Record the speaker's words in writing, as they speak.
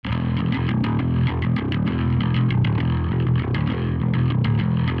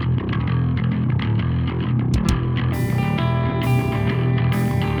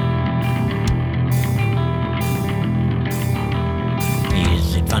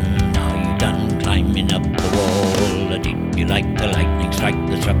fun? Are you done climbing up the wall? Or did you like the lightning strike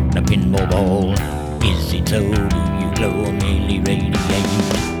that struck the pinball ball? Is it so? Do you glow or merely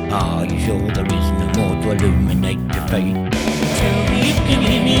radiate? Are you sure there is no more to illuminate your fate? Tell me if you can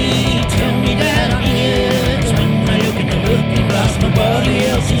hear me